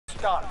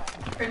done.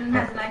 Brendan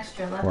has an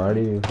extra left. Why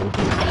do you?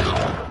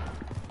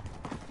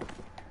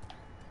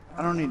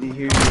 I don't need to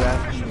hear you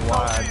ask me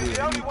why I do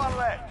The only anything. one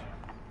left.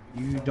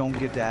 You don't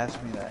get to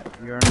ask me that.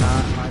 You're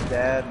not my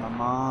dad, my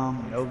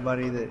mom,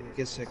 nobody that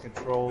gets to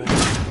control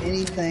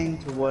anything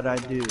to what I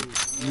do.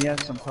 And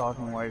yes, I'm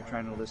talking while you're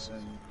trying to listen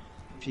to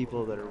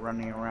people that are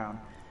running around.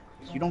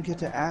 You don't get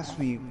to ask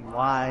me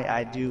why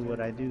I do what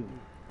I do.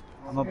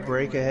 I'm gonna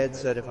break a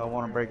headset if I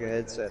want to break a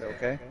headset,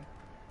 okay?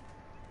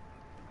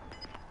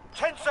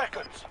 10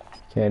 seconds.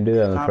 Can't do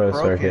that on the Not pro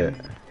broken.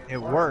 circuit.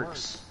 It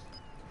works.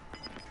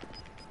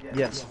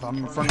 Yes, if I'm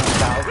in front of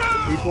thousands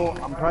of people,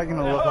 I'm probably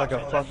gonna look like a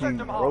fucking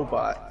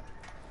robot.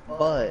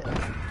 But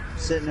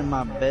sitting in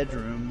my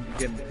bedroom,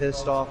 getting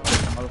pissed off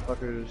at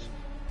motherfuckers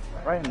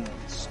right in the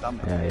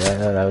stomach. Yeah,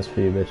 that was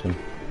for you bitching.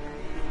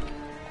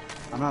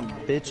 I'm not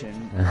bitching.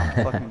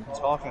 I'm fucking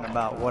talking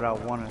about what I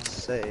want to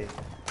say.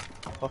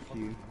 Fuck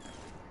you.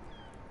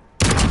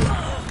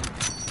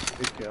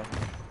 Good kill.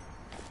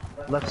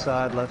 Left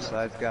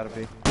side's gotta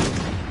be.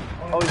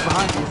 Oh, he's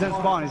behind you. He's in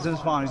spawn. He's in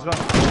spawn. He's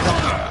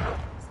behind.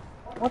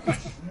 What the?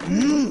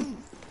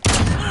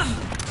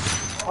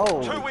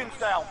 Oh. 2 wins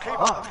down. Keep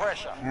up the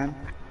pressure. Man.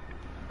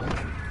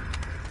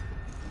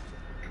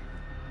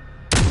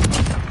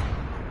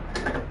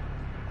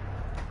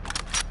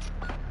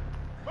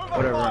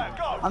 Whatever.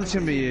 I'm just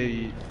gonna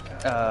be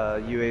a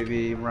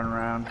UAV, run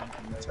around,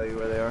 and tell you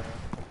where they are.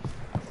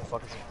 What the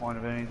fuck is the point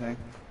of anything?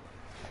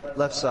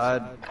 Left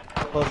side,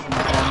 close from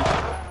my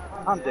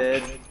home. I'm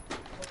dead.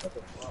 What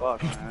the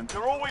fuck, man?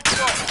 You're all we've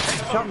got.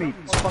 Shot me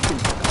fucking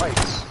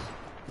twice.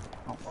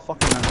 I don't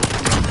fucking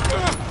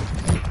understand.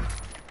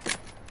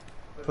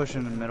 Push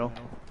in the middle.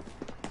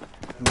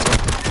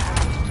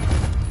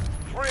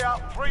 3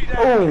 up, 3 down.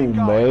 Oh, Keep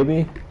going.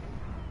 baby.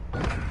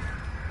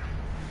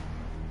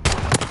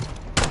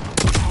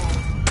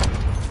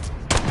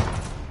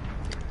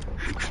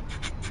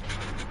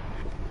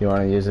 You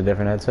want to use a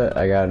different headset?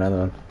 I got another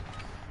one.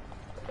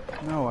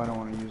 No, I don't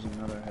want to use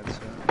another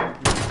headset.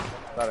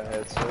 Got a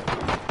headset.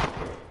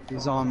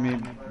 He's on me,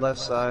 left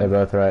side. They're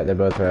both right. They're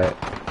both right.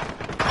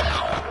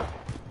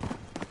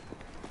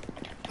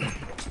 You're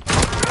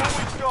all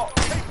we've got.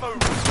 Keep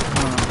moving.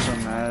 I'm so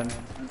mad.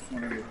 I just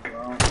want to get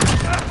thrown.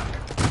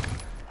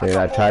 Dude,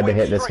 I tried to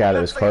hit this guy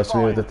that was close to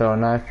me with the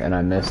throwing knife, and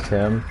I missed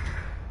him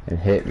and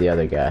hit the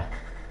other guy.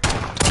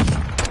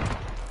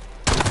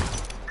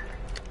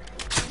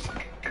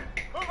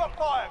 Move up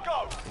fire.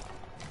 Go.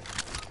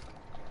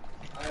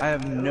 I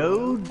have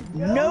no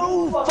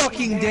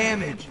fucking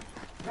damage.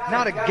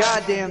 Not a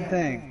goddamn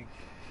thing.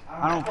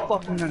 I don't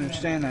fucking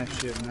understand that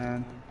shit,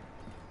 man.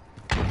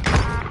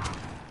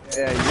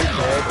 Yeah, you're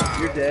dead.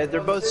 You're dead.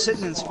 They're both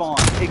sitting in spawn.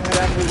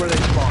 Exactly where they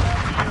spawn.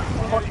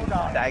 Fucking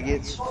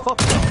faggots. Fuck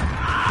y'all.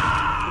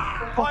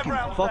 5 Fucking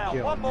rounds fuck down.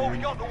 y'all, One more. We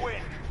man. got the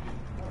win.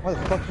 Why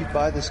the fuck you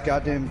buy this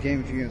goddamn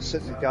game if you're gonna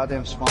sit in the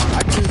goddamn spawn?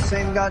 I do the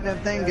same goddamn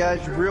thing,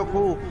 guys. You're real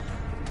cool.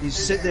 You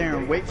sit there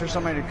and wait for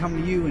somebody to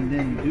come to you and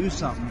then do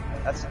something.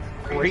 That's a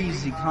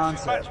crazy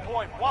concept. Match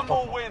point. One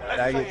more win.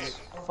 Let's see Faggots.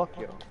 it. Fuck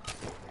y'all.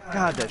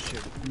 God, that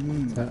shit.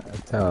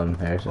 Tell him,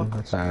 Harrison.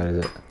 What time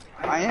is it?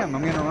 I am.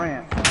 I'm gonna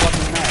rant. I'm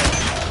fucking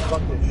mad.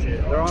 Fuck this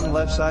shit. They're on the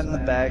left side in the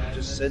back,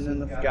 just sitting in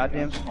the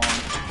goddamn spawn.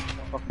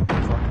 Fucking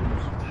fuckers.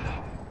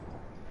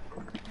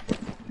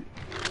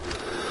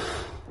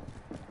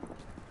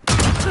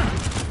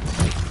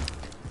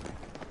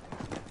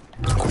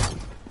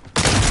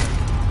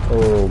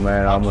 Oh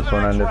man, I almost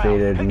went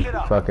undefeated and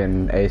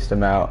fucking aced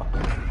him out.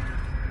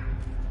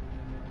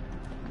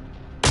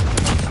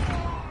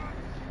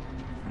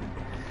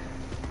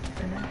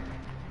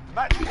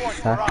 Match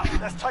point. We're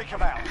up. Let's take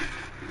him out.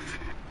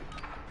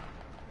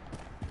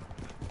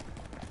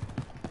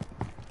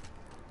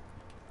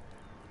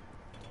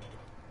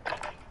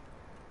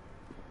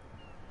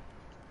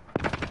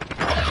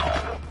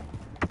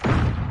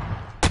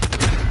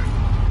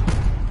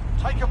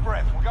 Take a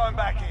breath. We're going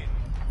back in.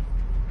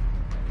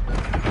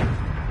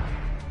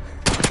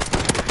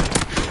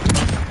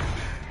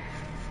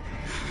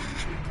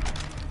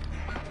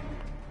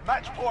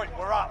 Match point.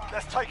 We're up.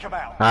 Let's take him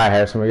out. Alright,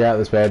 Harrison, we got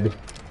this, baby.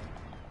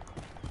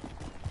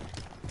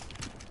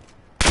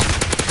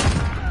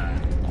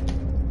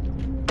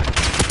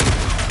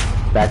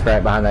 Back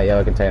right behind that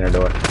yellow container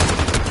door.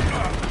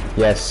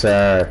 Yes,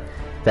 sir.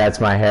 That's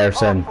my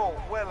Harrison.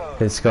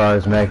 His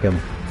scars make him.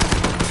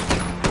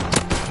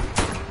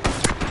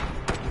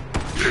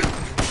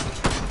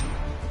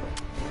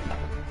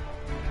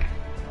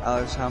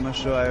 Alex, how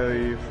much do I owe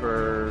you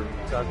for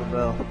Taco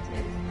Bell?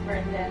 It's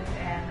Brendan,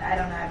 and I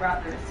don't know, I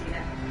brought the receipt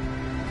in.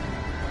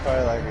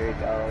 Probably like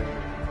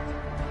 $8.